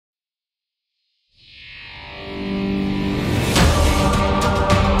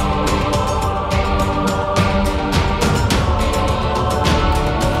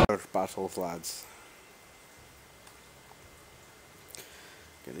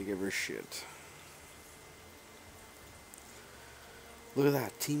They give her shit. Look at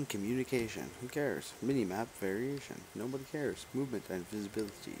that. Team communication. Who cares? Minimap variation. Nobody cares. Movement and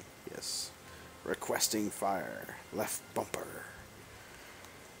visibility. Yes. Requesting fire. Left bumper.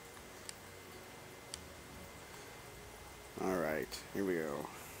 Alright. Here we go.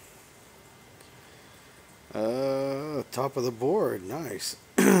 Top of the board. Nice.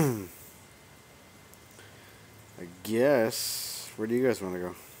 I guess. Where do you guys want to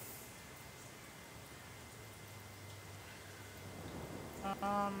go?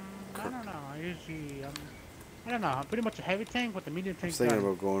 I don't know. I usually, I don't know. I'm pretty much a heavy tank with the medium tank. I was thinking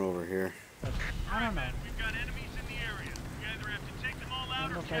about going over here. I don't know. We've got enemies in the area. We either have to take them all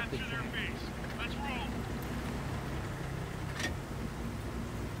out or capture their base. Let's roll.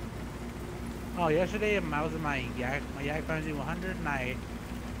 Oh, yesterday I was in my Yak Davinci 100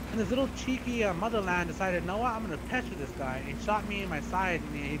 and this little cheeky Motherland decided, you know what, I'm gonna pester this guy. He shot me in my side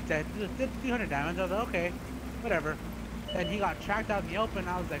and he did 300 damage. I was like, okay, whatever. And he got tracked out in the open.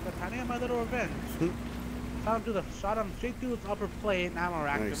 I was like, that's kind of my little revenge. Shot him straight through his upper plate and ammo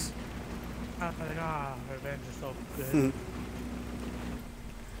racked him. I was like, ah, revenge is so good.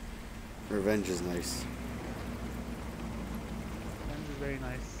 Revenge is nice. Revenge is very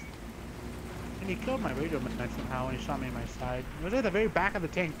nice. And he killed my radio man somehow when he shot me in my side. It was at the very back of the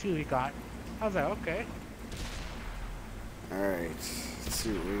tank too he got. I was like, okay. Alright, let's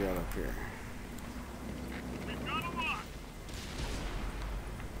see what we got up here. We've got a lot.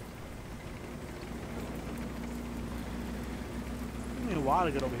 Took me a while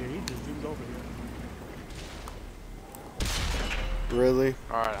to get over here. He just zoomed over here. Really?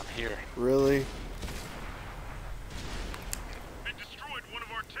 Alright, I'm here. Really? They destroyed one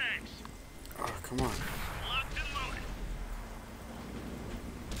of our tanks. Oh, come on. Locked and loaded.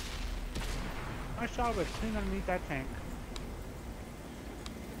 My shot was clean underneath that tank.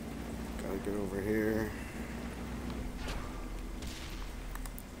 Gotta get over here.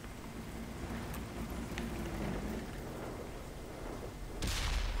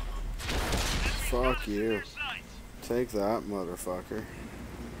 Fuck you. Take that, motherfucker.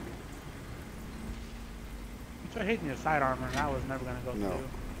 You tried hitting your side armor and that was never gonna go No. through.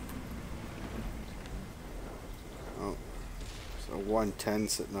 Oh. So 110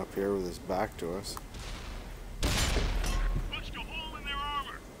 sitting up here with his back to us. Punched a hole in their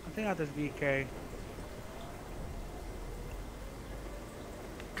armor. I think I got this VK.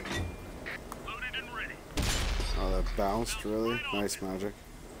 Loaded and ready. Oh, that bounced, really? Nice magic.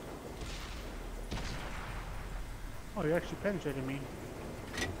 Oh, you actually penetrated me.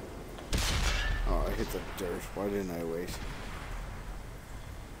 Oh, I hit the dirt. Why didn't I wait?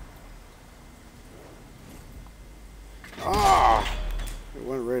 Ah! It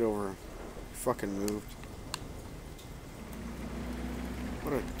went right over him. He fucking moved.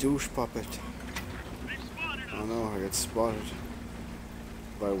 What a douche puppet. They've spotted us. Oh no, I got spotted.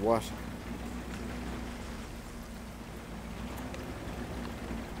 By what?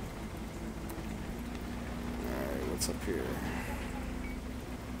 Alright, what's up here?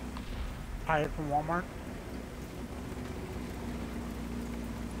 Hired from Walmart.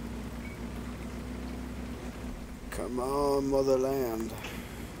 Come on, Motherland.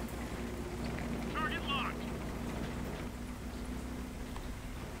 Target locked.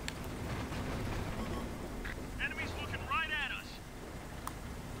 Enemies looking right at us.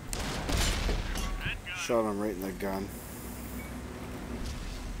 That guy. Shot him right in the gun.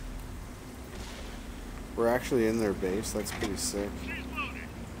 We're actually in their base. That's pretty sick. She's loaded.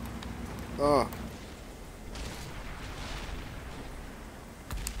 Oh.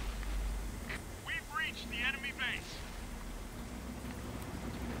 We've reached the enemy base.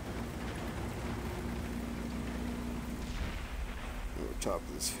 Over top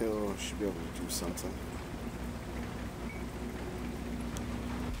of this hill. Should be able to do something.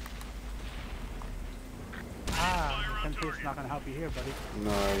 Ah, the template's not gonna help you here, buddy.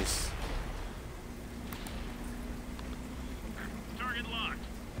 Nice. Target locked.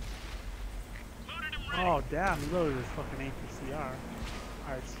 Loaded and ready. Oh, damn, he loaded his fucking APCR.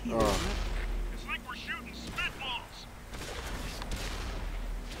 RT, Oh. isn't it? It's like we're shooting spitballs.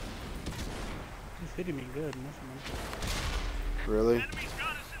 He's hitting me good. And that's Really? Enemies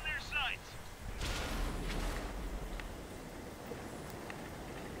got us in their sights.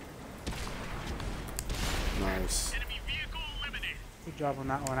 Nice. Enemy vehicle eliminated. good job on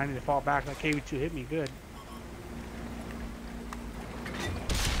that one. I need to fall back. That KV2 hit me good.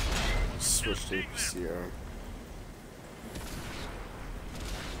 Switch to APCR.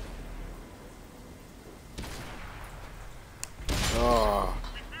 Oh.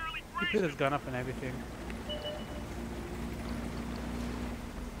 He put his gun up and everything.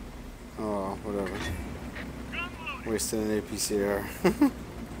 Oh, whatever. Gun loaded. Wasted an APCR.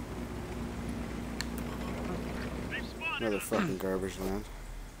 They've spotted Another us. fucking garbage land.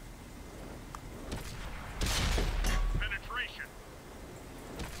 Penetration.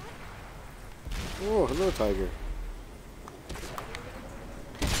 Oh, hello, tiger.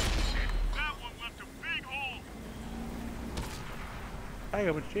 That one left a big hole.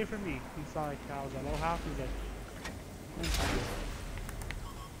 Tiger went straight for me. He saw like I was at low house. He's like,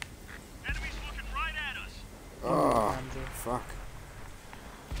 Enemies looking right at us. Oh, fuck.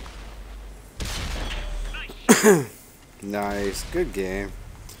 Nice shot. Nice. Good game.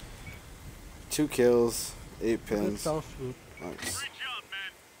 2 kills, 8 good pins. self swoop. Nice. Great job,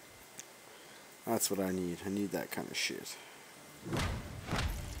 man. That's what I need. I need that kind of shit.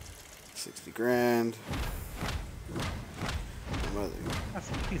 60 grand. Mother. That's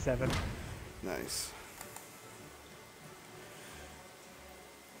 57. Nice.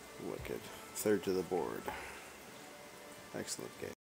 Wicked. Third to the board. Excellent game.